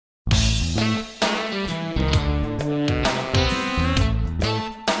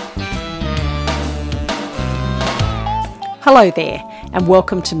Hello there, and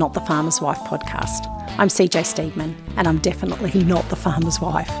welcome to Not the Farmer's Wife podcast. I'm CJ Steedman, and I'm definitely not the farmer's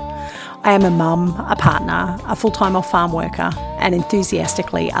wife. I am a mum, a partner, a full-time off-farm worker, and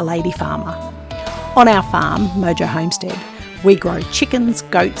enthusiastically a lady farmer. On our farm, Mojo Homestead, we grow chickens,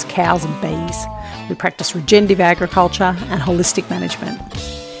 goats, cows, and bees. We practice regenerative agriculture and holistic management.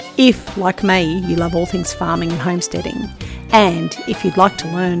 If, like me, you love all things farming and homesteading, and if you'd like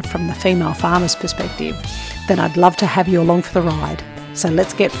to learn from the female farmer's perspective, then I'd love to have you along for the ride. So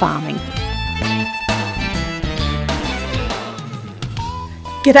let's get farming.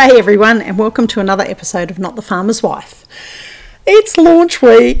 G'day everyone, and welcome to another episode of Not the Farmer's Wife. It's launch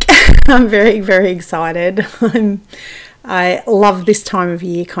week. I'm very, very excited. I love this time of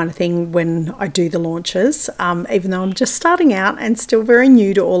year kind of thing when I do the launches, even though I'm just starting out and still very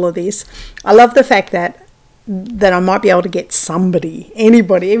new to all of this. I love the fact that I might be able to get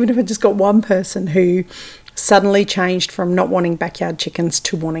anybody, even if I just got one person who suddenly changed from not wanting backyard chickens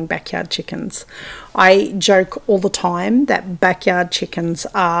to wanting backyard chickens. I joke all the time that backyard chickens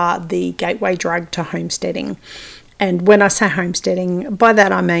are the gateway drug to homesteading. And when I say homesteading, by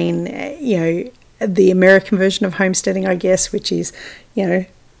that I mean, the American version of homesteading, I guess, which is,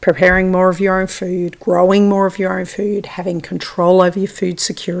 preparing more of your own food, growing more of your own food, having control over your food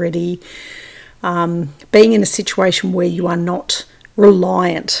security, being in a situation where you are not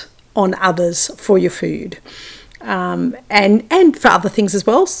reliant on others for your food, and for other things as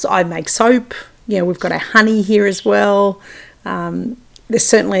well. So I make soap. We've got our honey here as well. There's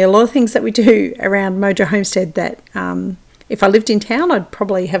certainly a lot of things that we do around Mojo Homestead that if I lived in town, I'd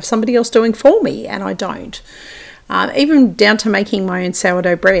probably have somebody else doing for me, and I don't. Even down to making my own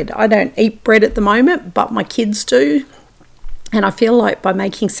sourdough bread. I don't eat bread at the moment, but my kids do. And I feel like by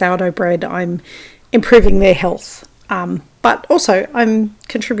making sourdough bread, I'm improving their health. But also I'm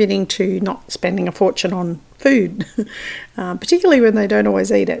contributing to not spending a fortune on food, particularly when they don't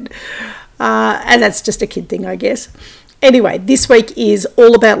always eat it. And that's just a kid thing, I guess. Anyway, this week is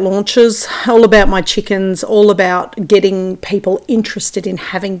all about launches, all about my chickens, all about getting people interested in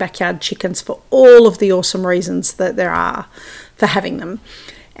having backyard chickens for all of the awesome reasons that there are for having them.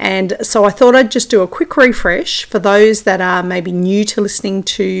 And so I thought I'd just do a quick refresh for those that are maybe new to listening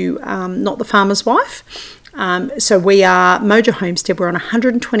to Not the Farmer's Wife. So we are Mojo Homestead. We're on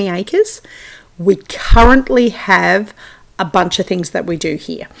 120 acres. We currently have a bunch of things that we do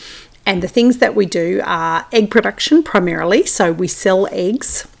here. And the things that we do are egg production primarily. So we sell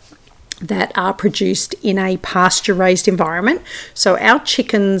eggs that are produced in a pasture-raised environment. So our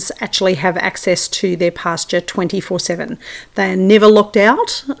chickens actually have access to their pasture 24/7. They are never locked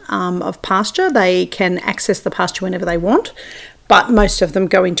out of pasture. They can access the pasture whenever they want, but most of them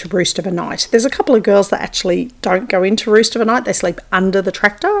go into roost overnight. There's a couple of girls that actually don't go into roost overnight. They sleep under the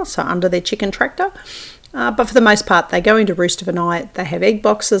tractor, so under their chicken tractor. But for the most part, they go into roost overnight. They have egg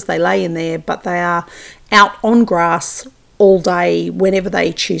boxes, they lay in there, but they are out on grass all day whenever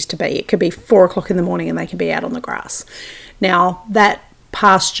they choose to be. It could be 4 o'clock in the morning and they can be out on the grass. Now, that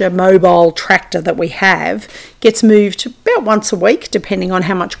pasture mobile tractor that we have gets moved about once a week, depending on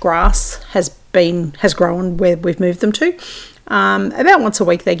how much grass has grown where we've moved them to. About once a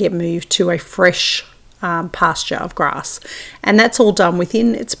week they get moved to a fresh pasture of grass, and that's all done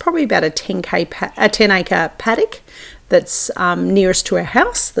within, it's probably about a 10 acre paddock that's nearest to our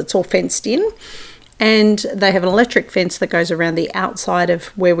house, that's all fenced in. And they have an electric fence that goes around the outside of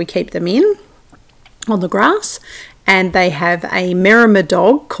where we keep them in on the grass. And they have a Merrimah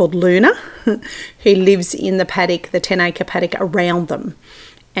dog called Luna who lives in the paddock, the 10 acre paddock around them.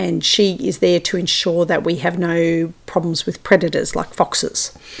 And she is there to ensure that we have no problems with predators like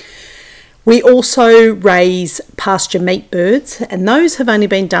foxes. We also raise pasture meat birds, and those have only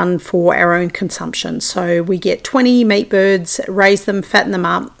been done for our own consumption. So we get 20 meat birds, raise them, fatten them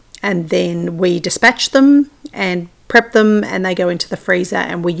up, and then we dispatch them and prep them, and they go into the freezer,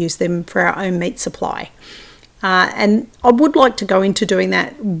 and we use them for our own meat supply. And I would like to go into doing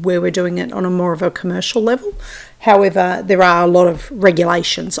that where we're doing it on a more of a commercial level. However, there are a lot of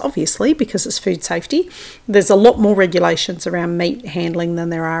regulations, obviously, because it's food safety. There's a lot more regulations around meat handling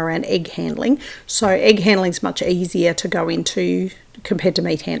than there are around egg handling. So egg handling is much easier to go into compared to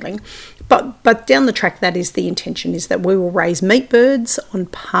meat handling. But down the track, that is the intention, is that we will raise meat birds on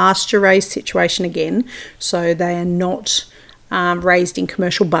pasture-raised situation again. So they are not raised in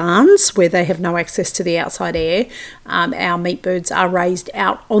commercial barns where they have no access to the outside air. Our meat birds are raised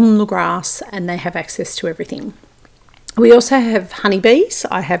out on the grass and they have access to everything. We also have honeybees.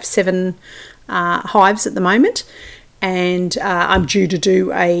 I have 7 hives at the moment, and I'm due to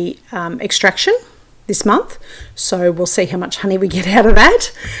do a extraction this month, so we'll see how much honey we get out of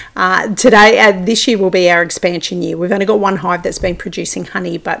that. This year will be our expansion year. We've only got one hive that's been producing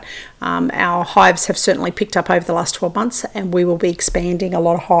honey, but our hives have certainly picked up over the last 12 months, and we will be expanding a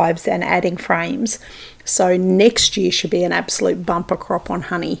lot of hives and adding frames. So next year should be an absolute bumper crop on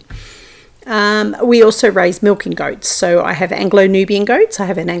honey. We also raise milking goats. So I have Anglo-Nubian goats. I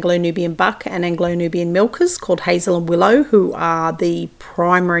have an Anglo-Nubian buck and Anglo-Nubian milkers called Hazel and Willow, who are the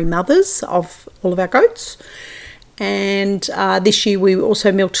primary mothers of all of our goats. And this year we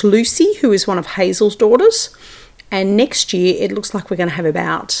also milked Lucy, who is one of Hazel's daughters. And next year it looks like we're going to have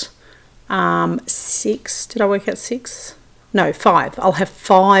about 6. Did I work out 6? No, 5. I'll have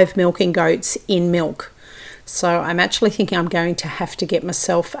 5 milking goats in milk. So I'm actually thinking I'm going to have to get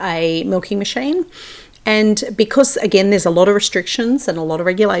myself a milking machine. And because, again, there's a lot of restrictions and a lot of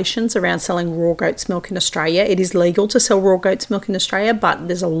regulations around selling raw goat's milk in Australia. It is legal to sell raw goat's milk in Australia, but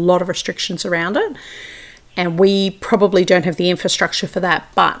there's a lot of restrictions around it. And we probably don't have the infrastructure for that.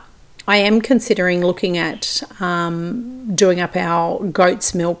 But I am considering looking at doing up our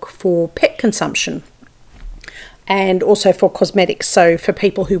goat's milk for pet consumption, and also for cosmetics. So for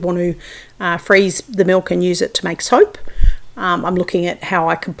people who want to freeze the milk and use it to make soap, I'm looking at how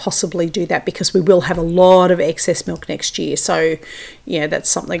I can possibly do that, because we will have a lot of excess milk next year. So yeah, that's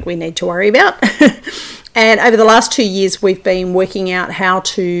something we need to worry about. And over the last 2 years, we've been working out how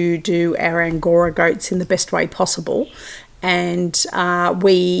to do our Angora goats in the best way possible. And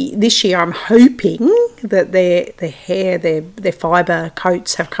this year I'm hoping that their hair, their fibre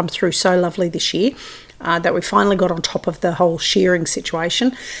coats have come through so lovely this year, that we finally got on top of the whole shearing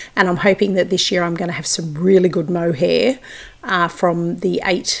situation. And I'm hoping that this year I'm going to have some really good mohair from the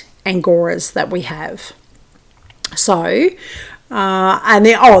 8 Angoras that we have. So, and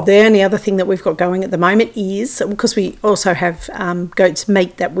the only other thing that we've got going at the moment is, because we also have goat's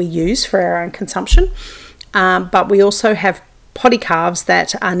meat that we use for our own consumption, but we also have potty calves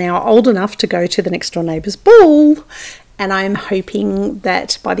that are now old enough to go to the next door neighbour's bull. And I'm hoping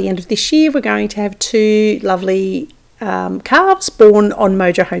that by the end of this year, we're going to have 2 lovely calves born on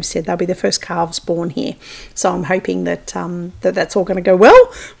Mojo Homestead. They'll be the first calves born here. So I'm hoping that that's all going to go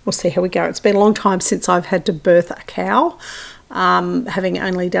well. We'll see how we go. It's been a long time since I've had to birth a cow, having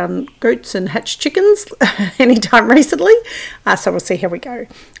only done goats and hatched chickens anytime recently. So we'll see how we go.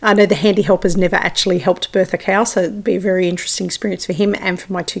 I know the handy helper's never actually helped birth a cow, so it'll be a very interesting experience for him and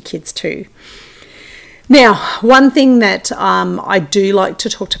for my 2 kids too. Now, one thing that I do like to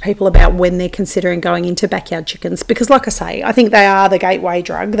talk to people about when they're considering going into backyard chickens, because like I say, I think they are the gateway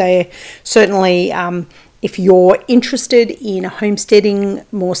drug. They're certainly, if you're interested in a homesteading,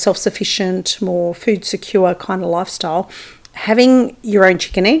 more self-sufficient, more food secure kind of lifestyle, having your own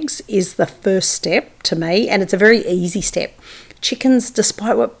chicken eggs is the first step to me, and it's a very easy step. Chickens,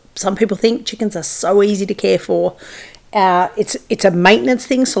 despite what some people think, chickens are so easy to care for. It's a maintenance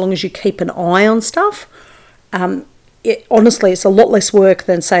thing, so long as you keep an eye on stuff. Honestly, it's a lot less work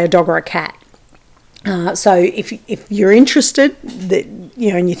than, say, a dog or a cat. So if you're interested, and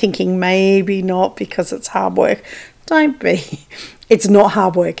you're thinking maybe not because it's hard work, don't be. It's not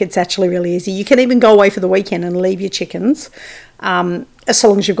hard work. It's actually really easy. You can even go away for the weekend and leave your chickens. As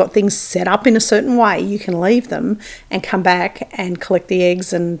long as you've got things set up in a certain way, you can leave them and come back and collect the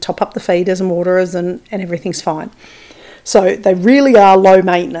eggs and top up the feeders and waterers, and everything's fine. So they really are low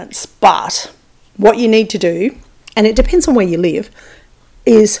maintenance. But what you need to do, and it depends on where you live,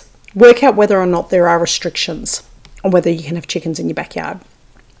 is work out whether or not there are restrictions on whether you can have chickens in your backyard.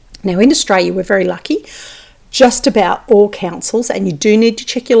 Now in Australia, we're very lucky. Just about all councils, and you do need to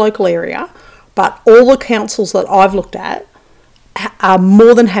check your local area, but all the councils that I've looked at are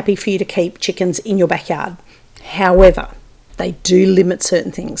more than happy for you to keep chickens in your backyard. However, they do limit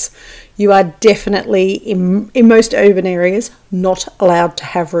certain things. You are definitely, in most urban areas, not allowed to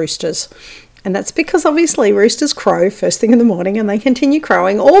have roosters. And that's because obviously roosters crow first thing in the morning, and they continue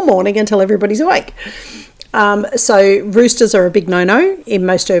crowing all morning until everybody's awake. So roosters are a big no-no in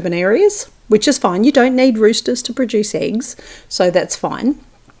most urban areas, which is fine. You don't need roosters to produce eggs, so that's fine.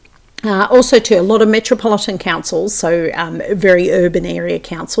 Also too, a lot of metropolitan councils, so very urban area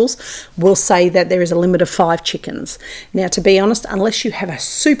councils, will say that there is a limit of 5 chickens. Now, to be honest, unless you have a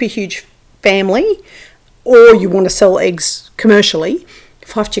super huge family or you want to sell eggs commercially,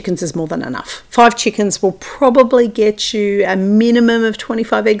 5 chickens is more than enough. 5 chickens will probably get you a minimum of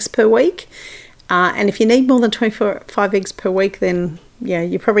 25 eggs per week. And if you need more than 25 eggs per week, then yeah,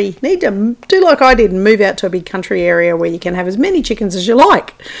 you probably need to do like I did and move out to a big country area where you can have as many chickens as you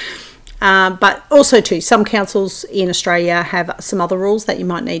like. But also too, some councils in Australia have some other rules that you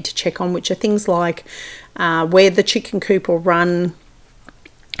might need to check on, which are things like where the chicken coop will run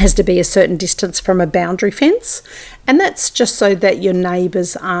has to be a certain distance from a boundary fence, and that's just so that your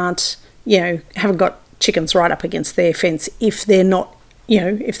neighbours aren't, haven't got chickens right up against their fence if they're not,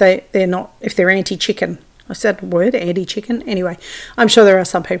 if they're anti-chicken. I said the word anti-chicken. Anyway, I'm sure there are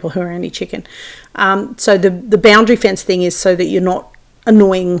some people who are anti-chicken. So the boundary fence thing is so that you're not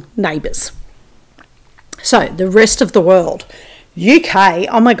annoying neighbours. So the rest of the world, UK,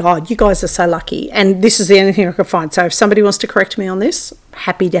 oh my God, you guys are so lucky. And this is the only thing I could find. So if somebody wants to correct me on this,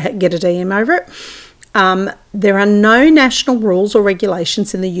 happy to get a DM over it. There are no national rules or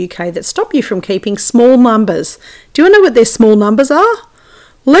regulations in the UK that stop you from keeping small numbers. Do you know what their small numbers are?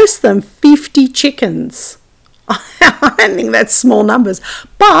 Less than 50 chickens. I don't think that's small numbers.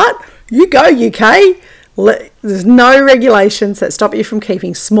 But you go, UK. There's no regulations that stop you from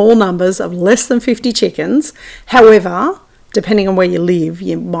keeping small numbers of less than 50 chickens. However, depending on where you live,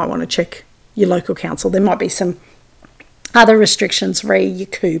 you might want to check your local council. There might be some other restrictions re your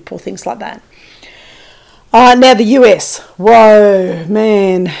coop or things like that. Now the US. Whoa,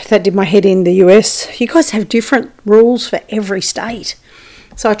 man, that did my head in, the US. You guys have different rules for every state.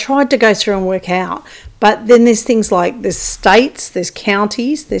 So I tried to go through and work out. But then there's things like there's states, there's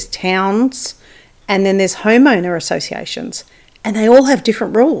counties, there's towns, and then there's homeowner associations. And they all have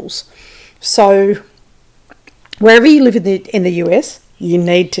different rules. So wherever you live in the US, you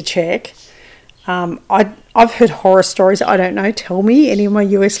need to check. I've heard horror stories. I don't know. Tell me, any of my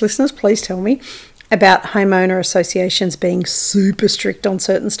US listeners, please tell me about homeowner associations being super strict on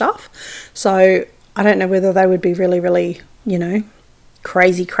certain stuff. So I don't know whether they would be really, really,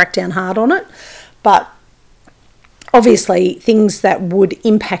 crazy, crack down hard on it. But obviously, things that would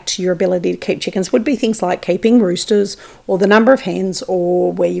impact your ability to keep chickens would be things like keeping roosters or the number of hens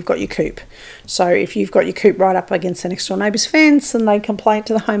or where you've got your coop. So if you've got your coop right up against the next door neighbour's fence and they complain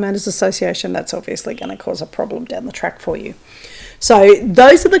to the homeowners association, that's obviously going to cause a problem down the track for you. So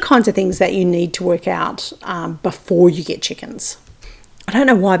those are the kinds of things that you need to work out before you get chickens. I don't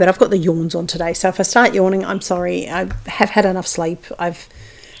know why, but I've got the yawns on today. So if I start yawning, I'm sorry. I have had enough sleep. I've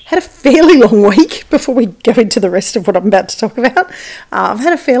had a fairly long week before we go into the rest of what I'm about to talk about. I've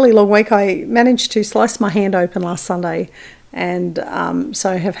had a fairly long week. I managed to slice my hand open last Sunday, and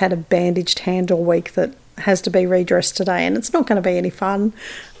so I have had a bandaged hand all week that has to be redressed today, and it's not going to be any fun.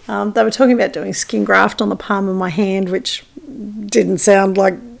 They were talking about doing skin graft on the palm of my hand, which didn't sound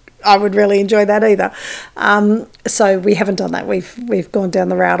like I would really enjoy that either. So we haven't done that. We've gone down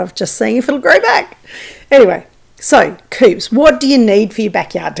the route of just seeing if it'll grow back. Anyway, so coops. What do you need for your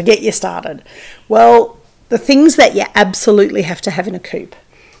backyard to get you started? Well, the things that you absolutely have to have in a coop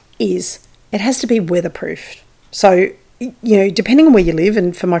is it has to be weatherproof. So, depending on where you live,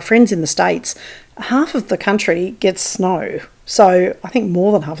 and for my friends in the States, half of the country gets snow. So I think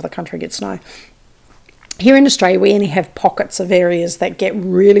more than half of the country gets snow. Here in Australia, we only have pockets of areas that get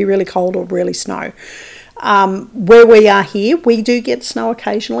really, really cold or really snow. Where we are here, we do get snow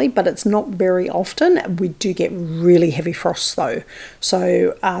occasionally, but it's not very often. We do get really heavy frosts though.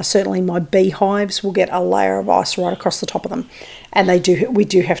 So certainly my beehives will get a layer of ice right across the top of them. And we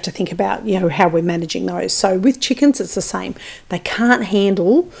do have to think about, how we're managing those. So with chickens, it's the same. They can't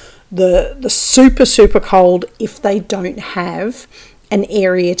handle the super, super cold if they don't have an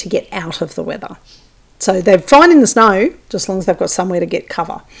area to get out of the weather. So they're fine in the snow, just as long as they've got somewhere to get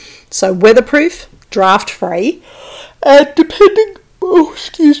cover. So weatherproof, draft free, and depending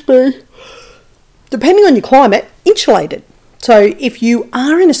on your climate, insulated. So if you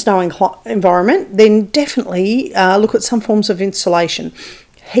are in a snowy environment, then definitely look at some forms of insulation.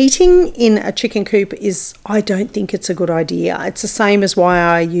 Heating in a chicken coop I don't think it's a good idea. It's the same as why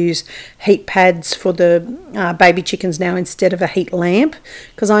I use heat pads for the baby chickens now instead of a heat lamp,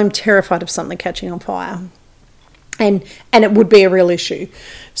 because I'm terrified of something catching on fire. And it would be a real issue.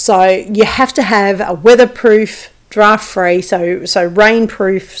 So you have to have a weatherproof, draft-free, so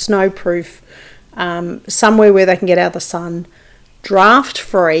rainproof, snowproof, somewhere where they can get out of the sun,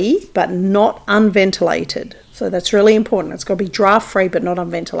 draft-free but not unventilated. So that's really important. It's got to be draft-free but not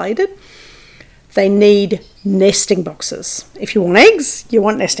unventilated. They need nesting boxes. If you want eggs, you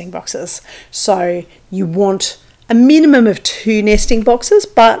want nesting boxes. So you want a minimum of 2 nesting boxes,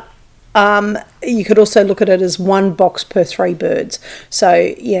 but you could also look at it as 1 box per 3 birds. So,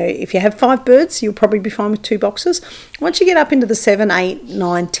 if you have 5 birds, you'll probably be fine with 2 boxes. Once you get up into the 7, 8,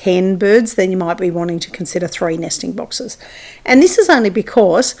 9, 10 birds, then you might be wanting to consider 3 nesting boxes. And this is only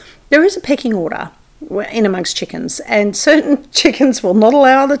because there is a pecking order in amongst chickens, and certain chickens will not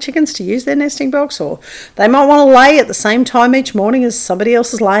allow other chickens to use their nesting box, or they might want to lay at the same time each morning as somebody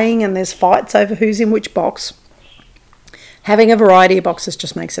else is laying, and there's fights over who's in which box. Having a variety of boxes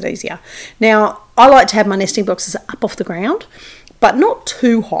just makes it easier. Now, I like to have my nesting boxes up off the ground, but not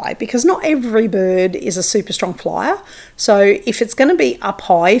too high, because not every bird is a super strong flyer. So if it's going to be up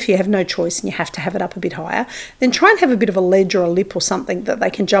high, if you have no choice and you have to have it up a bit higher, then try and have a bit of a ledge or a lip or something that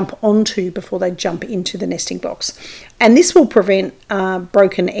they can jump onto before they jump into the nesting box. And this will prevent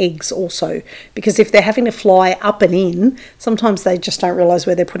broken eggs also, because if they're having to fly up and in, sometimes they just don't realise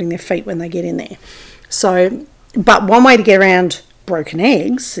where they're putting their feet when they get in there. So, but one way to get around broken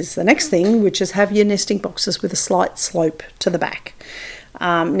eggs is the next thing, which is have your nesting boxes with a slight slope to the back.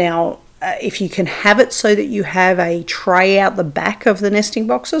 If you can have it so that you have a tray out the back of the nesting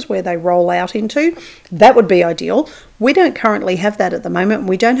boxes where they roll out into, that would be ideal. We don't currently have that at the moment, and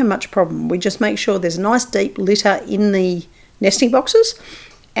we don't have much problem. We just make sure there's a nice deep litter in the nesting boxes,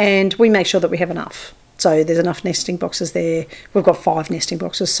 and we make sure that we have enough. So there's enough nesting boxes there. We've got 5 nesting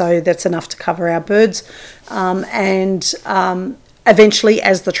boxes, so that's enough to cover our birds. Eventually,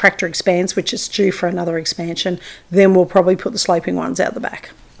 as the tractor expands, which is due for another expansion, then we'll probably put the sloping ones out the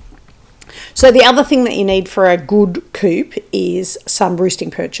back. So the other thing that you need for a good coop is some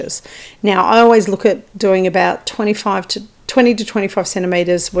roosting perches. Now, I always look at doing about 20 to 25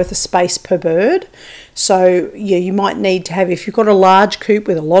 centimetres worth of space per bird. So yeah, you might need to have, if you've got a large coop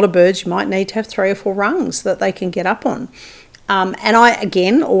with a lot of birds, you might need to have 3 or 4 rungs that they can get up on. And I,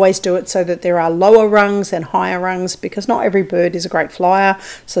 again, always do it so that there are lower rungs and higher rungs, because not every bird is a great flyer,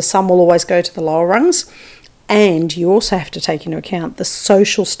 so some will always go to the lower rungs. And you also have to take into account the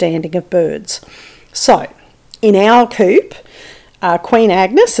social standing of birds. So, in our coop, Queen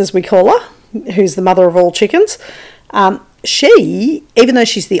Agnes, as we call her, who's the mother of all chickens, she, even though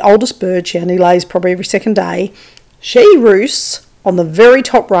she's the oldest bird, she only lays probably every second day, she roosts on the very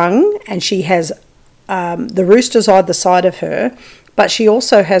top rung, and she has the roosters either side of her, but she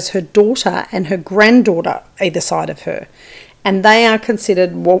also has her daughter and her granddaughter either side of her. And they are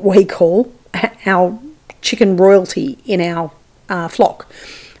considered what we call our chicken royalty in our flock.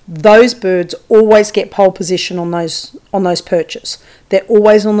 Those birds always get pole position on those perches. They're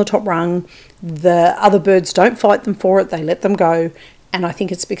always on the top rung. The other birds don't fight them for it. They let them go. And I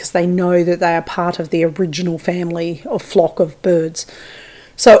think it's because they know that they are part of the original family or flock of birds.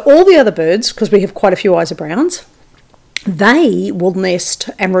 So all the other birds, because we have quite a few Isa Browns, they will nest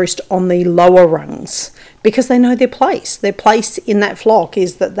and roost on the lower rungs because they know their place. Their place in that flock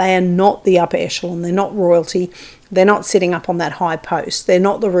is that they are not the upper echelon. They're not royalty. They're not sitting up on that high post. They're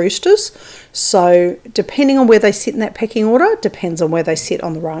not the roosters. So depending on where they sit in that pecking order, depends on where they sit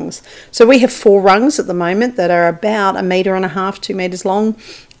on the rungs. So we have 4 rungs at the moment that are about 1.5 metres, 2 metres long.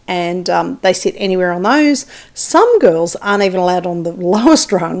 And they sit anywhere on those. Some girls aren't even allowed on the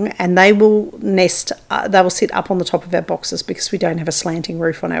lowest rung, and they will nest. They will sit up on the top of our boxes because we don't have a slanting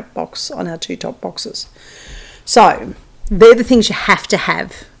roof on our box, on our 2 top boxes. So they're the things you have to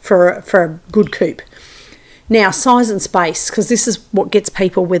have for a good coop. Now, size and space, because this is what gets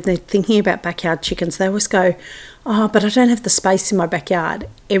people when they're thinking about backyard chickens. They always go, oh, but I don't have the space in my backyard.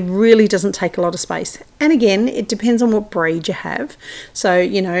 It really doesn't take a lot of space. And again, it depends on what breed you have. So,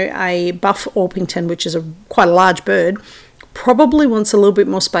 a buff Orpington, which is quite a large bird, probably wants a little bit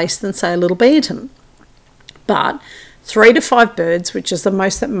more space than, say, a little Bantam. But 3 to 5 birds, which is the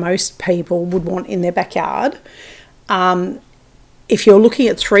most that most people would want in their backyard, if you're looking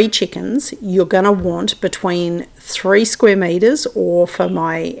at 3 chickens, you're going to want between 3 square metres, or for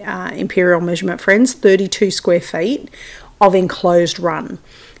my imperial measurement friends, 32 square feet of enclosed run.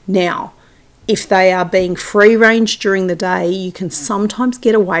 Now, if they are being free range during the day, you can sometimes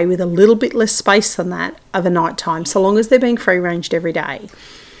get away with a little bit less space than that of a night time, so long as they're being free ranged every day.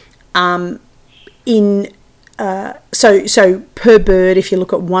 So per bird, if you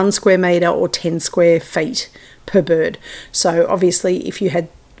look at 1 square metre or 10 square feet per bird. So obviously if you had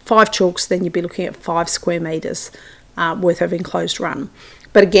 5 chooks, then you'd be looking at 5 square metres worth of enclosed run.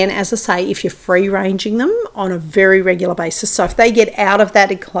 But again, as I say, if you're free ranging them on a very regular basis, so if they get out of that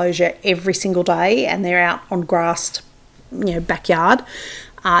enclosure every single day and they're out on grassed, backyard,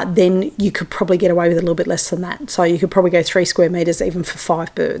 then you could probably get away with a little bit less than that. So you could probably go 3 square metres even for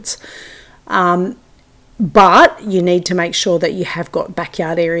 5 birds. But you need to make sure that you have got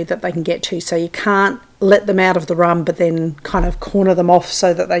backyard area that they can get to. So you can't let them out of the run but then kind of corner them off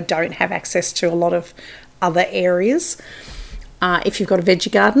so that they don't have access to a lot of other areas. If you've got a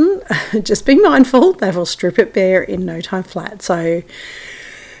veggie garden, just be mindful, they will strip it bare in no time flat. So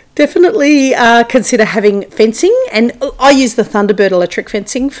definitely consider having fencing. And I use the Thunderbird electric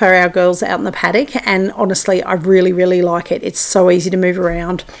fencing for our girls out in the paddock. And honestly, I really, really like it. It's so easy to move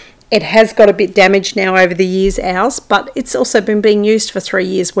around. It has got a bit damaged now over the years, ours, but it's also been being used for 3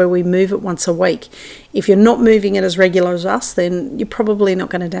 years where we move it once a week. If you're not moving it as regular as us, then you're probably not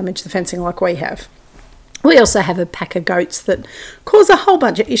going to damage the fencing like we have. We also have a pack of goats that cause a whole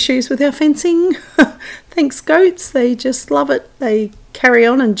bunch of issues with our fencing. Thanks, goats. They just love it. They carry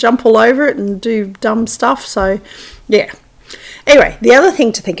on and jump all over it and do dumb stuff. So, yeah. Anyway, the other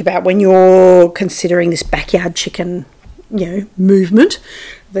thing to think about when you're considering this backyard chicken, movement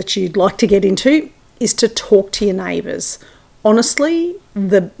that you'd like to get into is to talk to your neighbours. Honestly,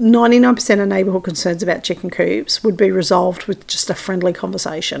 the 99% of neighbourhood concerns about chicken coops would be resolved with just a friendly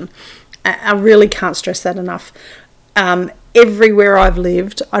conversation. I really can't stress that enough. Everywhere I've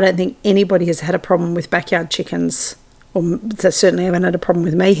lived, I don't think anybody has had a problem with backyard chickens, or they certainly haven't had a problem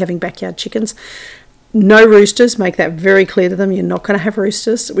with me having backyard chickens. No roosters, make that very clear to them. You're not going to have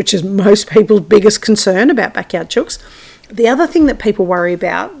roosters, which is most people's biggest concern about backyard chooks. The other thing that people worry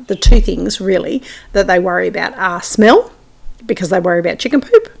about, the two things really that they worry about are smell, because they worry about chicken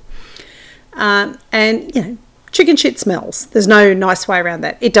poop, and chicken shit smells. There's no nice way around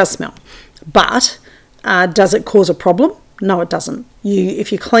that. It does smell. But does it cause a problem? No, it doesn't.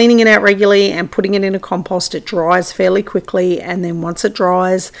 If you're cleaning it out regularly and putting it in a compost, it dries fairly quickly, and then once it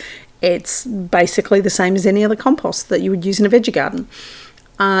dries, it's basically the same as any other compost that you would use in a veggie garden.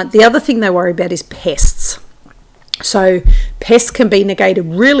 The other thing they worry about is pests. So pests can be negated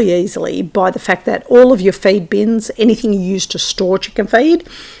really easily by the fact that all of your feed bins, anything you use to store chicken feed,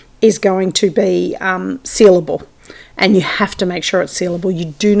 is going to be sealable, and you have to make sure it's sealable. You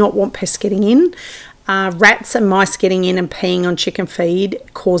do not want pests getting in. Rats and mice getting in and peeing on chicken feed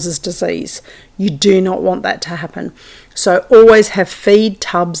causes disease. You do not want that to happen. So always have feed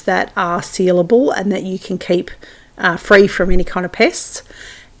tubs that are sealable and that you can keep free from any kind of pests.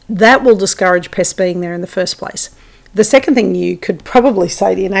 That will discourage pests being there in the first place. The second thing you could probably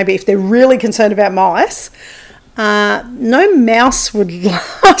say to your neighbour, if they're really concerned about mice, no mouse would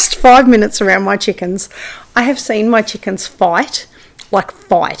last 5 minutes around my chickens. I have seen my chickens fight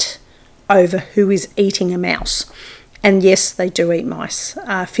over who is eating a mouse. And yes, they do eat mice.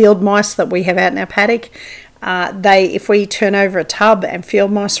 Field mice that we have out in our paddock, if we turn over a tub and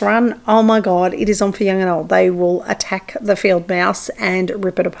field mice run, oh my God, it is on for young and old. They will attack the field mouse and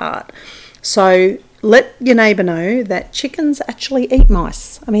rip it apart. So let your neighbour know that chickens actually eat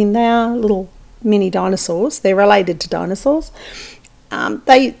mice. I mean, they are little mini dinosaurs. They're related to dinosaurs.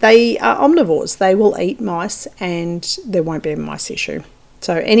 They are omnivores. They will eat mice, and there won't be a mice issue.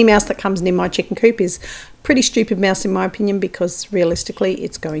 So any mouse that comes near my chicken coop is a pretty stupid mouse in my opinion, because realistically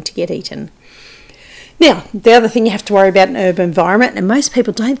it's going to get eaten. Now, the other thing you have to worry about in an urban environment, and most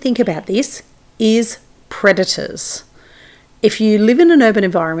people don't think about this, is predators. If you live in an urban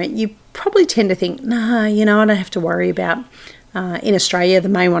environment, you probably tend to think, I don't have to worry about, in Australia, the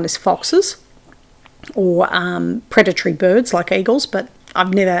main one is foxes or predatory birds like eagles, but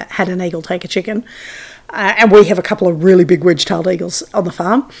I've never had an eagle take a chicken. And we have a couple of really big wedge-tailed eagles on the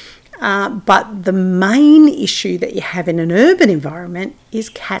farm. But the main issue that you have in an urban environment is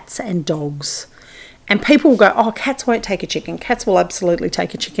cats and dogs. And people will go, cats won't take a chicken. Cats will absolutely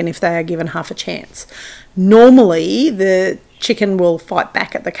take a chicken if they are given half a chance. Normally, the chicken will fight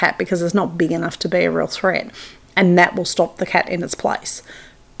back at the cat because it's not big enough to be a real threat, and that will stop the cat in its place.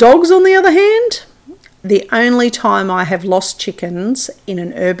 Dogs, on the other hand, the only time I have lost chickens in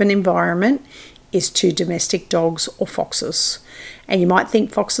an urban environment is to domestic dogs or foxes. And you might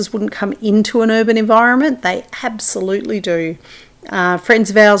think foxes wouldn't come into an urban environment. They absolutely do.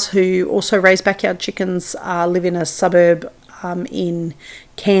 Friends of ours who also raise backyard chickens live in a suburb in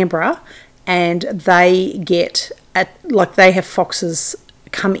Canberra, and they they have foxes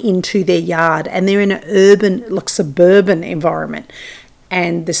come into their yard, and they're in an urban, suburban environment,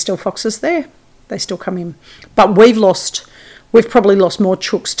 and there's still foxes there. They still come in. But we've probably lost more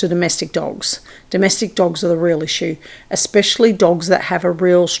chooks to domestic dogs. Domestic dogs are the real issue, especially dogs that have a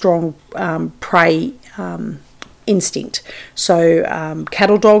real strong prey instinct. So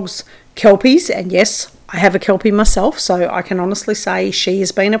cattle dogs, kelpies, and yes, I have a kelpie myself, so I can honestly say she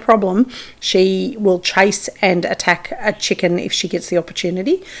has been a problem. She will chase and attack a chicken if she gets the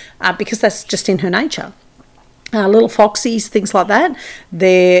opportunity, because that's just in her nature. Little foxies, things like that.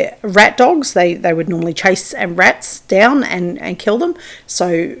 They're rat dogs. They would normally chase rats down and kill them.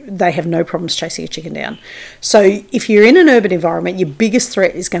 So they have no problems chasing a chicken down. So if you're in an urban environment, your biggest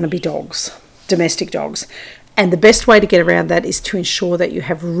threat is going to be dogs, domestic dogs. And the best way to get around that is to ensure that you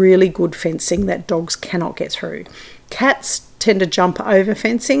have really good fencing that dogs cannot get through. Cats tend to jump over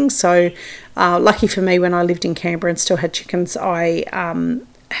fencing. So lucky for me, when I lived in Canberra and still had chickens, I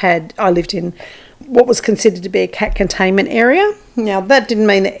lived in what was considered to be a cat containment area. Now, that didn't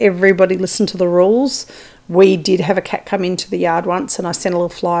mean that everybody listened to the rules. We did have a cat come into the yard once, and I sent a little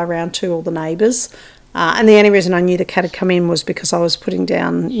fly around to all the neighbours. And the only reason I knew the cat had come in was because I was putting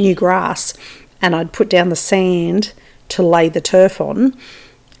down new grass, and I'd put down the sand to lay the turf on,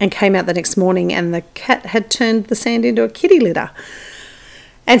 and came out the next morning and the cat had turned the sand into a kitty litter.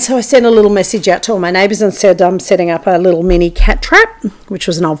 And so I sent a little message out to all my neighbours and said I'm setting up a little mini cat trap, which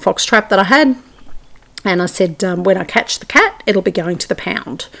was an old fox trap that I had. And I said, when I catch the cat, it'll be going to the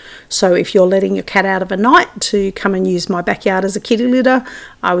pound. So if you're letting your cat out of a night to come and use my backyard as a kitty litter,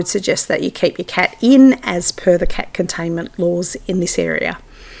 I would suggest that you keep your cat in as per the cat containment laws in this area.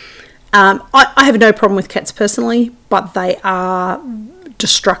 I have no problem with cats personally, but they are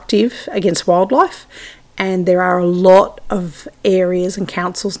destructive against wildlife, and there are a lot of areas and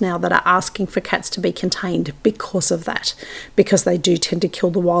councils now that are asking for cats to be contained because of that, because they do tend to kill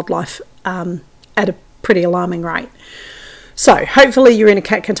the wildlife at a pretty alarming rate. So hopefully you're in a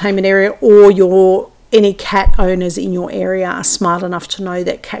cat containment area, or any cat owners in your area are smart enough to know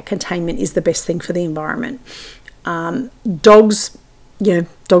that cat containment is the best thing for the environment. Dogs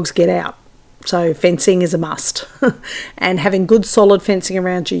get out. So fencing is a must. And having good solid fencing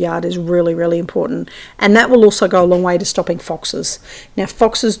around your yard is really, really important. And that will also go a long way to stopping foxes. Now,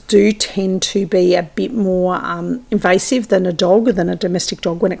 foxes do tend to be a bit more invasive than a domestic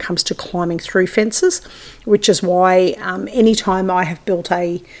dog when it comes to climbing through fences, which is why anytime I have built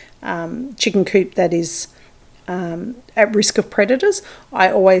a chicken coop that is at risk of predators, I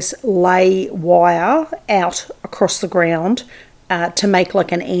always lay wire out across the ground to make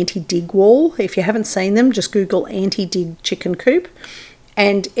like an anti-dig wall. If you haven't seen them, just Google anti-dig chicken coop,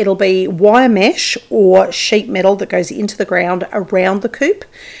 and it'll be wire mesh or sheet metal that goes into the ground around the coop.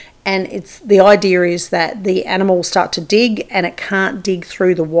 And the idea is that the animal will start to dig, and it can't dig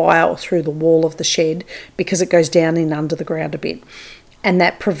through the wire or through the wall of the shed because it goes down in under the ground a bit. And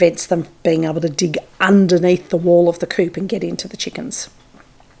that prevents them being able to dig underneath the wall of the coop and get into the chickens.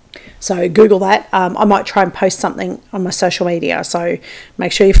 So Google that. I might try and post something on my social media. So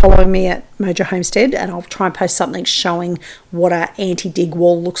make sure you're following me at Mojo Homestead, and I'll try and post something showing what an anti-dig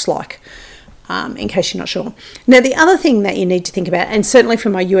wall looks like, in case you're not sure. Now, the other thing that you need to think about, and certainly for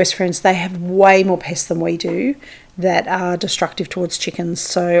my US friends, they have way more pests than we do that are destructive towards chickens.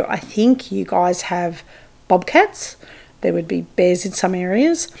 So I think you guys have bobcats. There would be bears in some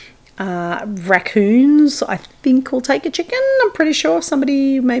areas. Raccoons, I think, will take a chicken. I'm pretty sure.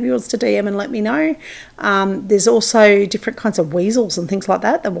 Somebody maybe wants to DM and let me know. There's also different kinds of weasels and things like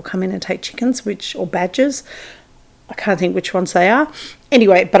that will come in and take chickens, or badgers. I can't think which ones they are.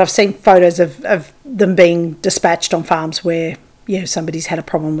 Anyway, but I've seen photos of them being dispatched on farms where somebody's had a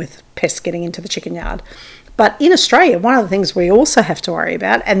problem with pests getting into the chicken yard. But in Australia, one of the things we also have to worry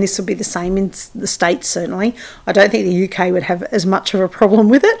about, and this will be the same in the States certainly, I don't think the UK would have as much of a problem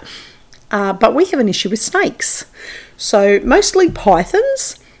with it, but we have an issue with snakes. So mostly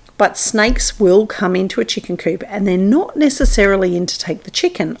pythons, but snakes will come into a chicken coop, and they're not necessarily in to take the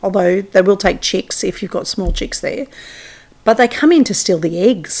chicken, although they will take chicks if you've got small chicks there, but they come in to steal the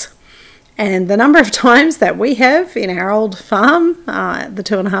eggs. And the number of times that we have in our old farm, the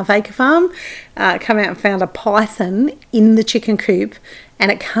 2.5 acre farm, come out and found a python in the chicken coop, and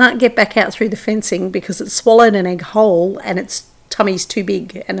it can't get back out through the fencing because it's swallowed an egg whole and its tummy's too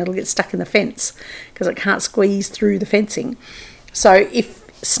big, and it'll get stuck in the fence because it can't squeeze through the fencing. So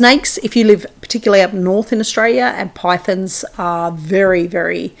if you live particularly up north in Australia, and pythons are very,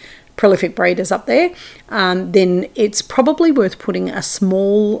 very prolific breeders up there, then it's probably worth putting a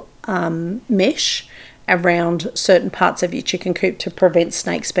small mesh around certain parts of your chicken coop to prevent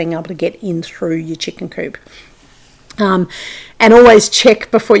snakes being able to get in through your chicken coop. And always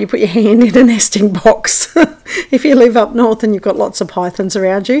check before you put your hand in a nesting box if you live up north and you've got lots of pythons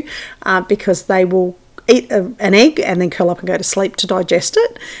around you, because they will eat an egg and then curl up and go to sleep to digest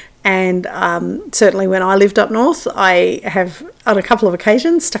it. And certainly when I lived up north, I have on a couple of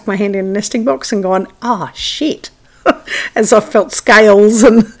occasions stuck my hand in a nesting box and gone, shit, as I felt scales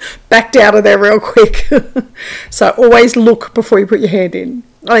and backed out of there real quick. So always look before you put your hand in.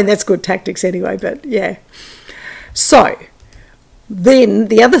 I mean, that's good tactics anyway, but yeah. So then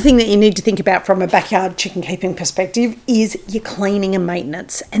the other thing that you need to think about from a backyard chicken keeping perspective is your cleaning and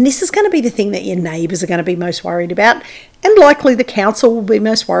maintenance. And this is going to be the thing that your neighbours are going to be most worried about, and likely the council will be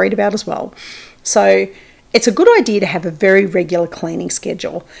most worried about as well. So it's a good idea to have a very regular cleaning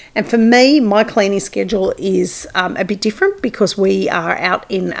schedule. And for me, my cleaning schedule is a bit different because we are out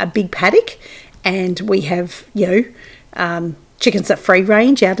in a big paddock and we have, chickens that free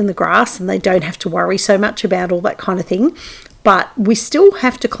range out in the grass, and they don't have to worry so much about all that kind of thing. but we still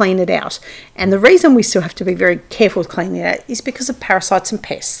have to clean it out. And the reason we still have to be very careful with cleaning it out is because of parasites and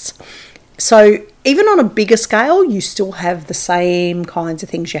pests. So even on a bigger scale, you still have the same kinds of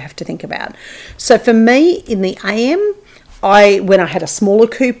things you have to think about. So for me, in the AM, when I had a smaller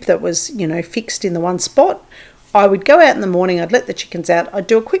coop that was, fixed in the one spot, I would go out in the morning, I'd let the chickens out, I'd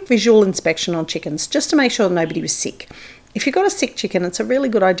do a quick visual inspection on chickens just to make sure nobody was sick. If you've got a sick chicken, it's a really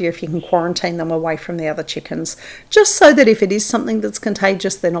good idea if you can quarantine them away from the other chickens, just so that if it is something that's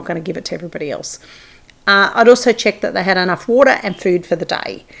contagious, they're not going to give it to everybody else. I'd also check that they had enough water and food for the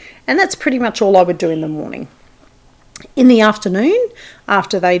day. And that's pretty much all I would do in the morning. In the afternoon,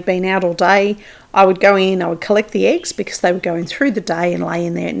 after they'd been out all day, I would go in, I would collect the eggs because they were going through the day and lay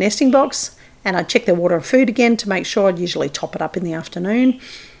in their nesting box. And I'd check their water and food again to make sure. I'd usually top it up in the afternoon.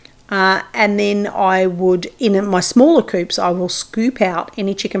 And then I would, in my smaller coops, I will scoop out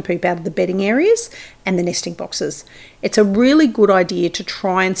any chicken poop out of the bedding areas and the nesting boxes. It's a really good idea to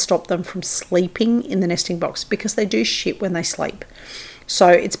try and stop them from sleeping in the nesting box because they do shit when they sleep. So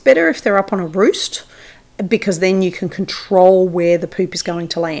it's better if they're up on a roost because then you can control where the poop is going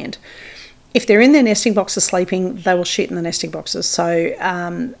to land. If they're in their nesting boxes sleeping, they will shit in the nesting boxes.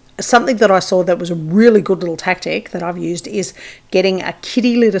 So something that I saw that was a really good little tactic that I've used is getting a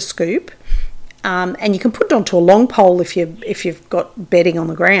kitty litter scoop, and you can put it onto a long pole if you've got bedding on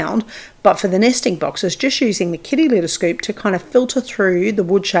the ground. But for the nesting boxes, just using the kitty litter scoop to kind of filter through the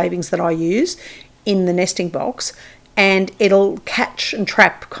wood shavings that I use in the nesting box, and it'll catch and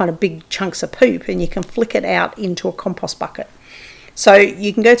trap kind of big chunks of poop, and you can flick it out into a compost bucket. So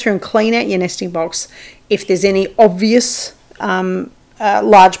you can go through and clean out your nesting box. If there's any obvious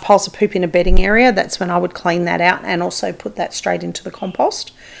large piles of poop in a bedding area, that's when I would clean that out and also put that straight into the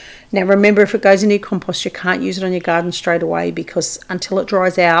compost. Now remember, if it goes into your compost, you can't use it on your garden straight away because until it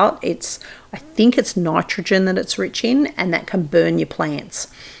dries out, I think it's nitrogen that it's rich in, and that can burn your plants.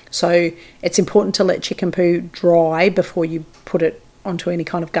 So it's important to let chicken poo dry before you put it onto any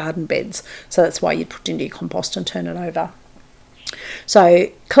kind of garden beds. So that's why you'd put it into your compost and turn it over. So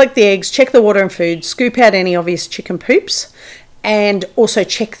collect the eggs, check the water and food, scoop out any obvious chicken poops, and also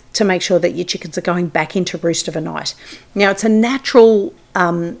check to make sure that your chickens are going back into roost overnight. Now, it's a natural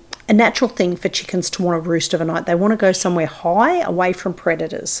thing for chickens to want to roost overnight. They want to go somewhere high away from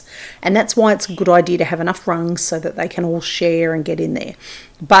predators. And that's why it's a good idea to have enough rungs so that they can all share and get in there.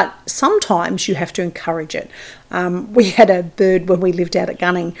 But sometimes you have to encourage it. We had a bird when we lived out at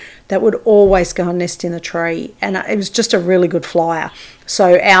Gunning that would always go and nest in the tree, and it was just a really good flyer.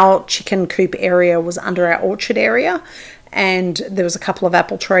 So our chicken coop area was under our orchard area, and there was a couple of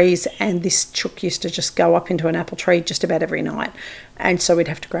apple trees, and this chook used to just go up into an apple tree just about every night. And so we'd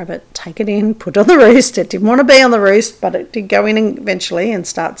have to grab it, take it in, put it on the roost. It didn't want to be on the roost, but it did go in eventually and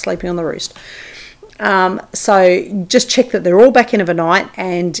start sleeping on the roost. So just check that they're all back in overnight,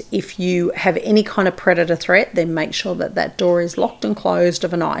 and if you have any kind of predator threat, then make sure that that door is locked and closed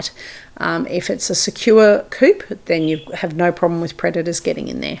overnight. If it's a secure coop, then you have no problem with predators getting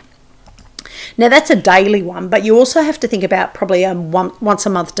in there. Now that's a daily one, but you also have to think about probably a once a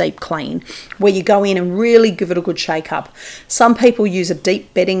month deep clean where you go in and really give it a good shake up. Some people use a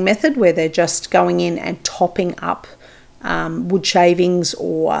deep bedding method where they're just going in and topping up wood shavings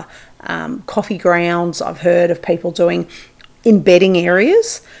or coffee grounds. I've heard of people doing in bedding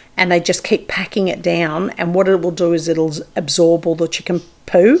areas, and they just keep packing it down, and what it will do is it'll absorb all the chicken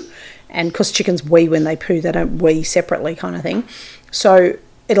poo, and because chickens wee when they poo, they don't wee separately kind of thing. So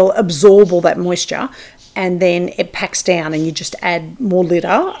it'll absorb all that moisture, and then it packs down, and you just add more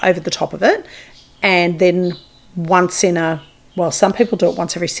litter over the top of it. And then some people do it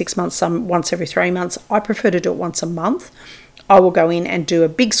once every 6 months, some once every 3 months. I prefer to do it once a month. I will go in and do a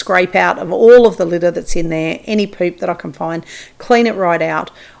big scrape out of all of the litter that's in there, any poop that I can find, clean it right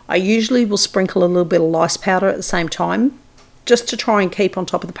out. I usually will sprinkle a little bit of lice powder at the same time, just to try and keep on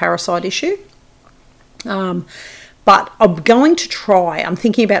top of the parasite issue. But I'm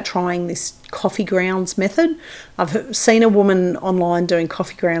thinking about trying this coffee grounds method. I've seen a woman online doing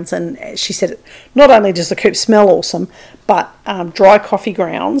coffee grounds, and she said not only does the coop smell awesome, but dry coffee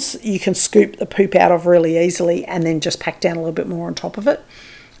grounds you can scoop the poop out of really easily and then just pack down a little bit more on top of it.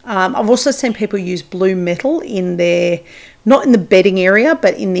 I've also seen people use blue metal in not in the bedding area,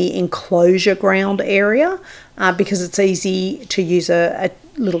 but in the enclosure ground area, because it's easy to use a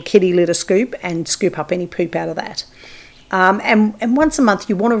little kitty litter scoop and scoop up any poop out of that. And once a month,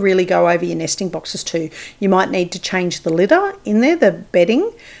 you want to really go over your nesting boxes too. You might need to change the litter in there, the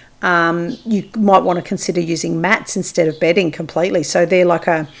bedding, you might want to consider using mats instead of bedding completely. So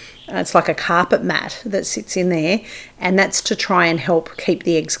they're it's like a carpet mat that sits in there, and that's to try and help keep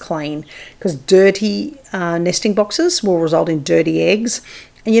the eggs clean, because dirty nesting boxes will result in dirty eggs,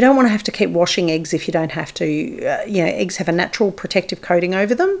 and you don't want to have to keep washing eggs if you don't have to. Eggs have a natural protective coating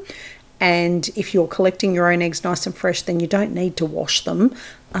over them, and if you're collecting your own eggs nice and fresh, then you don't need to wash them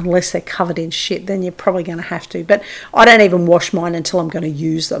unless they're covered in shit. Then you're probably going to have to. But I don't even wash mine until I'm going to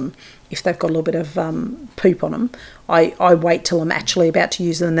use them. If they've got a little bit of poop on them, I wait till I'm actually about to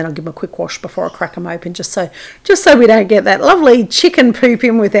use them, and then I'll give them a quick wash before I crack them open, just so we don't get that lovely chicken poop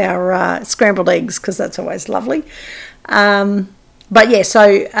in with our scrambled eggs, because that's always lovely. But yeah,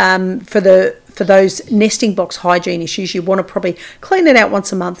 so for those nesting box hygiene issues, you want to probably clean it out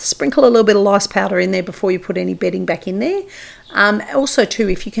once a month, sprinkle a little bit of lice powder in there before you put any bedding back in there. Also too,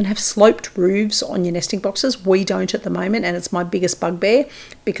 if you can have sloped roofs on your nesting boxes, we don't at the moment, and it's my biggest bugbear,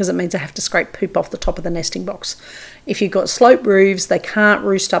 because it means I have to scrape poop off the top of the nesting box. If you've got sloped roofs, they can't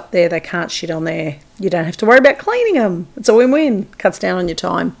roost up there, they can't shit on there. You don't have to worry about cleaning them. It's a win-win, cuts down on your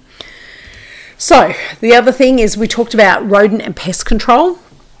time. So the other thing is, we talked about rodent and pest control.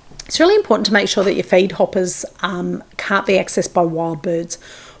 It's really important to make sure that your feed hoppers can't be accessed by wild birds.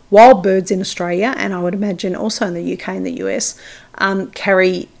 Wild birds in Australia, and I would imagine also in the UK and the US,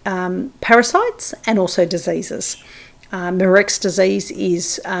 carry parasites and also diseases. Murex disease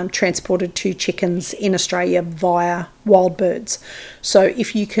is transported to chickens in Australia via wild birds. So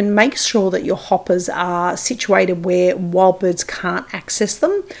if you can make sure that your hoppers are situated where wild birds can't access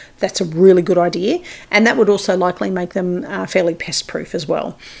them, that's a really good idea. And that would also likely make them fairly pest proof as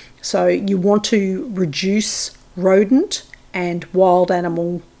well. So you want to reduce rodent and wild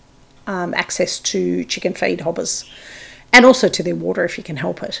animal access to chicken feed hoppers, and also to their water if you can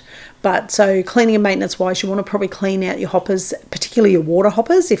help it. But so cleaning and maintenance wise, you want to probably clean out your hoppers, particularly your water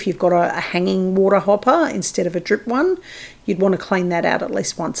hoppers. If you've got a hanging water hopper instead of a drip one, you'd want to clean that out at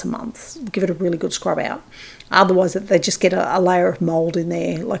least once a month. Give it a really good scrub out. Otherwise they just get a layer of mold in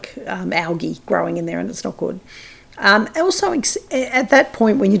there, like algae growing in there, and it's not good. Also at that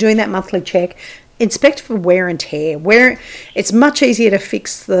point, when you're doing that monthly check, inspect for wear and tear. It's much easier to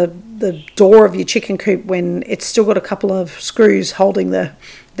fix the door of your chicken coop when it's still got a couple of screws holding the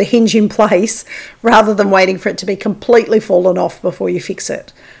hinge in place, rather than waiting for it to be completely fallen off before you fix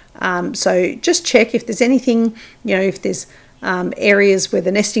it. So just check if there's anything, if there's areas where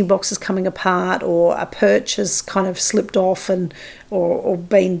the nesting box is coming apart, or a perch has kind of slipped off or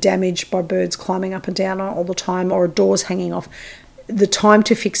been damaged by birds climbing up and down all the time, or a door's hanging off. The time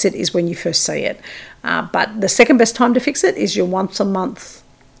to fix it is when you first see it. But the second best time to fix it is your once a month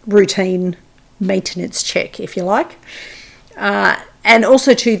routine maintenance check, if you like. And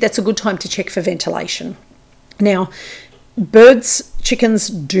also too, that's a good time to check for ventilation. Now, chickens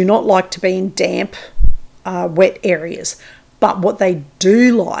do not like to be in damp, wet areas. But what they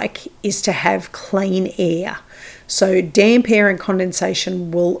do like is to have clean air. So damp air and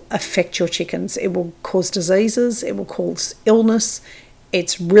condensation will affect your chickens. It will cause diseases. It will cause illness.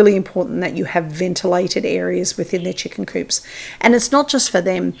 It's really important that you have ventilated areas within their chicken coops. And it's not just for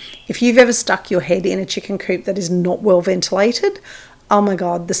them. If you've ever stuck your head in a chicken coop that is not well ventilated, oh my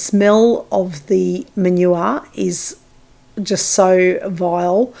God, the smell of the manure is just so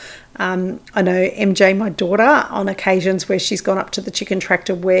vile. I know MJ, my daughter, on occasions where she's gone up to the chicken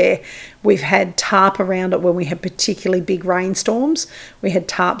tractor where we've had tarp around it when we had particularly big rainstorms. We had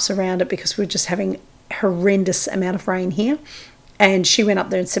tarps around it because we were just having horrendous amount of rain here. And she went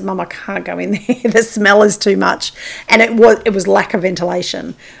up there and said, Mum, I can't go in there. The smell is too much. And it was lack of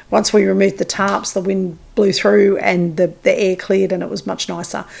ventilation. Once we removed the tarps, the wind blew through and the air cleared, and it was much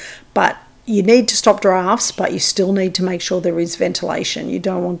nicer. But you need to stop drafts, but you still need to make sure there is ventilation. You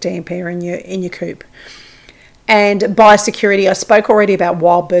don't want damp air in your coop. And biosecurity, I spoke already about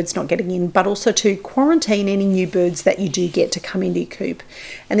wild birds not getting in, but also to quarantine any new birds that you do get to come into your coop.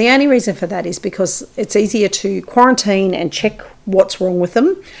 And the only reason for that is because it's easier to quarantine and check what's wrong with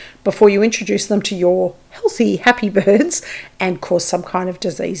them before you introduce them to your healthy, happy birds and cause some kind of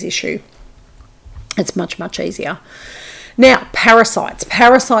disease issue. It's much, much easier. Now, parasites.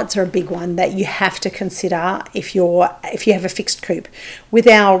 Parasites are a big one that you have to consider if you have a fixed coop. With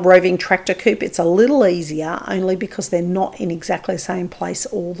our roving tractor coop, it's a little easier only because they're not in exactly the same place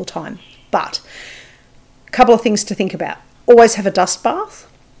all the time. But a couple of things to think about. Always have a dust bath.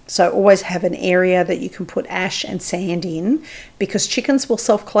 So always have an area that you can put ash and sand in, because chickens will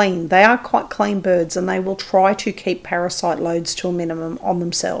self-clean. They are quite clean birds and they will try to keep parasite loads to a minimum on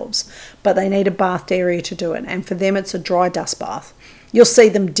themselves, but they need a bathed area to do it. And for them, it's a dry dust bath. you'll see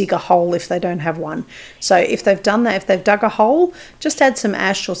them dig a hole if they don't have one. So if they've done that, if they've dug a hole, just add some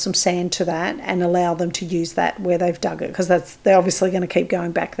ash or some sand to that and allow them to use that where they've dug it, because they're obviously going to keep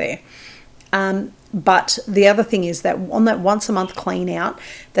going back there. But the other thing is that on that once a month clean out,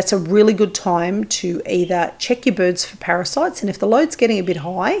 that's a really good time to either check your birds for parasites, and if the load's getting a bit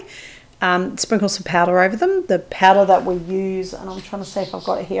high, sprinkle some powder over them. The powder that we use, and I'm trying to see if I've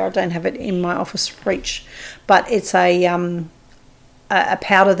got it here, I don't have it in my office reach, but it's a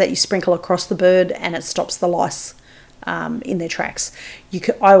powder that you sprinkle across the bird and it stops the lice in their tracks.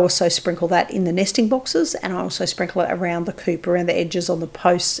 I also sprinkle that in the nesting boxes, and I also sprinkle it around the coop, around the edges on the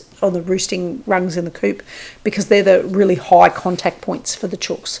posts, on the roosting rungs in the coop, because they're the really high contact points for the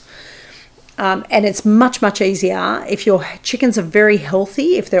chooks. And it's much, much easier if your chickens are very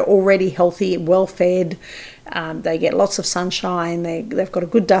healthy, if they're already healthy, well fed, they get lots of sunshine, they've got a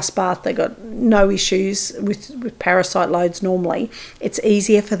good dust bath, they've got no issues with parasite loads normally. It's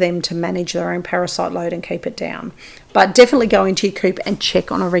easier for them to manage their own parasite load and keep it down. But definitely go into your coop and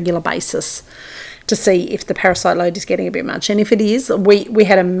check on a regular basis to see if the parasite load is getting a bit much. And if it is, we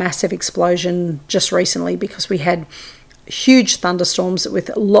had a massive explosion just recently because we had huge thunderstorms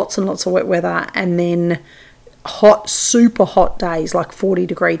with lots and lots of wet weather, and then super hot days, like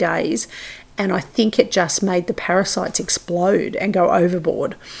 40-degree days. And I think it just made the parasites explode and go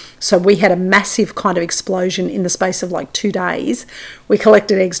overboard. So we had a massive kind of explosion in the space of like 2 days. We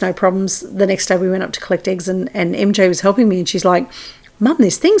collected eggs, no problems. The next day we went up to collect eggs, and MJ was helping me, and she's like, Mum,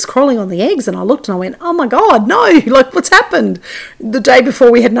 there's things crawling on the eggs. And I looked and I went, oh my God, no, like what's happened? The day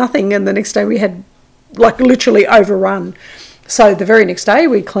before we had nothing, and the next day we had like literally overrun. So the very next day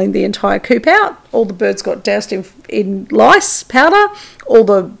we cleaned the entire coop out. All the birds got doused in lice powder. All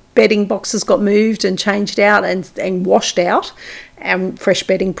the bedding boxes got moved and changed out and washed out, and fresh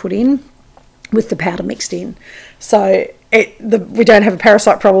bedding put in with the powder mixed in. So we don't have a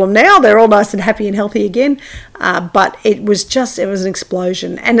parasite problem now. They're all nice and happy and healthy again. But it was an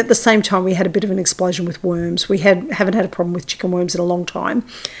explosion. And at the same time, we had a bit of an explosion with worms. We haven't had a problem with chicken worms in a long time.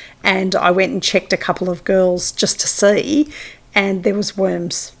 And I went and checked a couple of girls just to see, and there was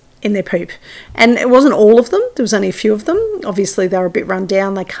worms in their poop. And it wasn't all of them. There was only a few of them. Obviously, they were a bit run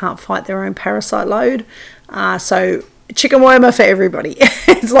down. They can't fight their own parasite load. So chicken wormer for everybody.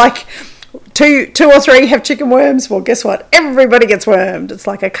 It's like two or three have chicken worms. Well, guess what? Everybody gets wormed. It's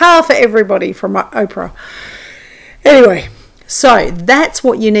like a car for everybody from Oprah. Anyway, so that's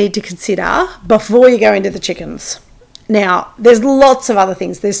what you need to consider before you go into the chickens. Now, there's lots of other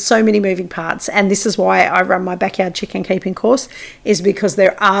things. There's so many moving parts, and this is why I run my backyard chicken keeping course, is because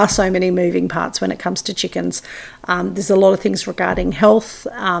there are so many moving parts when it comes to chickens. There's a lot of things regarding health,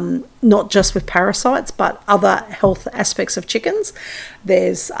 not just with parasites, but other health aspects of chickens.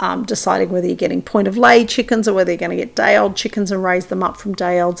 There's deciding whether you're getting point of lay chickens or whether you're going to get day-old chickens and raise them up from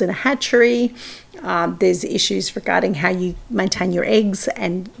day-olds in a hatchery. There's issues regarding how you maintain your eggs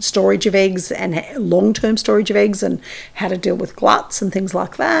and storage of eggs and long-term storage of eggs, and how to deal with gluts and things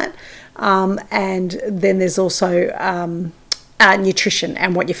like that. And then there's also nutrition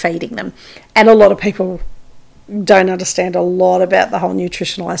and what you're feeding them. And a lot of people don't understand a lot about the whole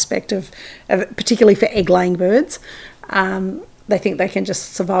nutritional aspect of particularly for egg-laying birds. They think they can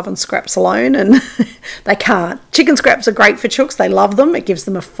just survive on scraps alone, and they can't. Chicken scraps are great for chooks. They love them. It gives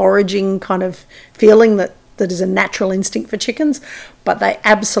them a foraging kind of feeling that is a natural instinct for chickens, but they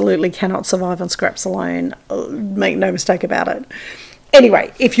absolutely cannot survive on scraps alone. Make no mistake about it.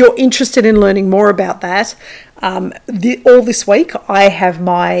 Anyway, if you're interested in learning more about that, all this week I have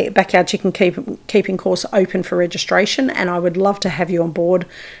my backyard chicken keeping course open for registration, and I would love to have you on board.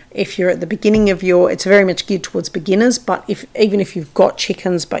 If you're at the beginning of it's very much geared towards beginners, but even if you've got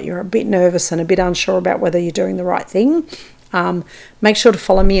chickens but you're a bit nervous and a bit unsure about whether you're doing the right thing, make sure to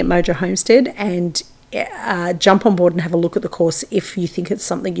follow me at Mojo Homestead and jump on board and have a look at the course if you think it's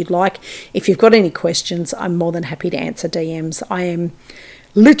something you'd like. If you've got any questions, I'm more than happy to answer DMs. I am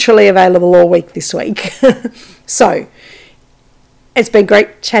literally available all week this week. So it's been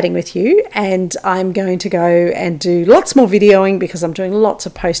great chatting with you, and I'm going to go and do lots more videoing because I'm doing lots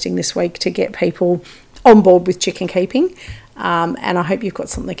of posting this week to get people on board with chicken keeping, and I hope you've got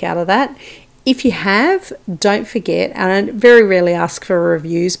something out of that. If you have, don't forget, and I very rarely ask for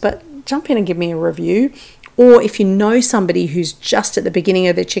reviews, but jump in and give me a review. Or if you know somebody who's just at the beginning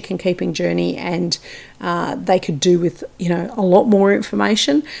of their chicken keeping journey and they could do with a lot more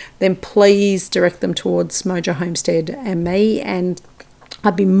information, then please direct them towards Mojo Homestead and me, and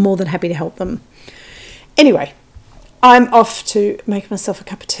I'd be more than happy to help them. Anyway, I'm off to make myself a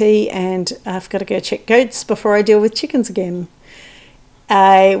cup of tea, and I've got to go check goats before I deal with chickens again.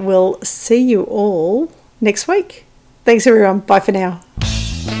 I will see you all next week. Thank Thanks, everyone. Bye for now.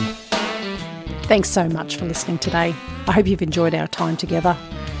 Thanks so much for listening today. I hope you've enjoyed our time together.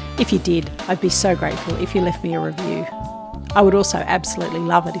 If you did, I'd be so grateful if you left me a review. I would also absolutely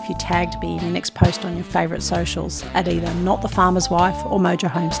love it if you tagged me in your next post on your favourite socials at either Not the Farmer's Wife or Mojo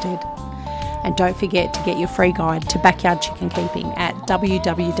Homestead. And don't forget to get your free guide to backyard chicken keeping at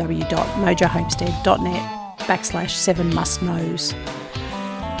www.mojohomestead.net/7must-knows.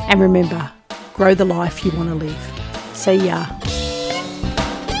 And remember, grow the life you want to live. See ya.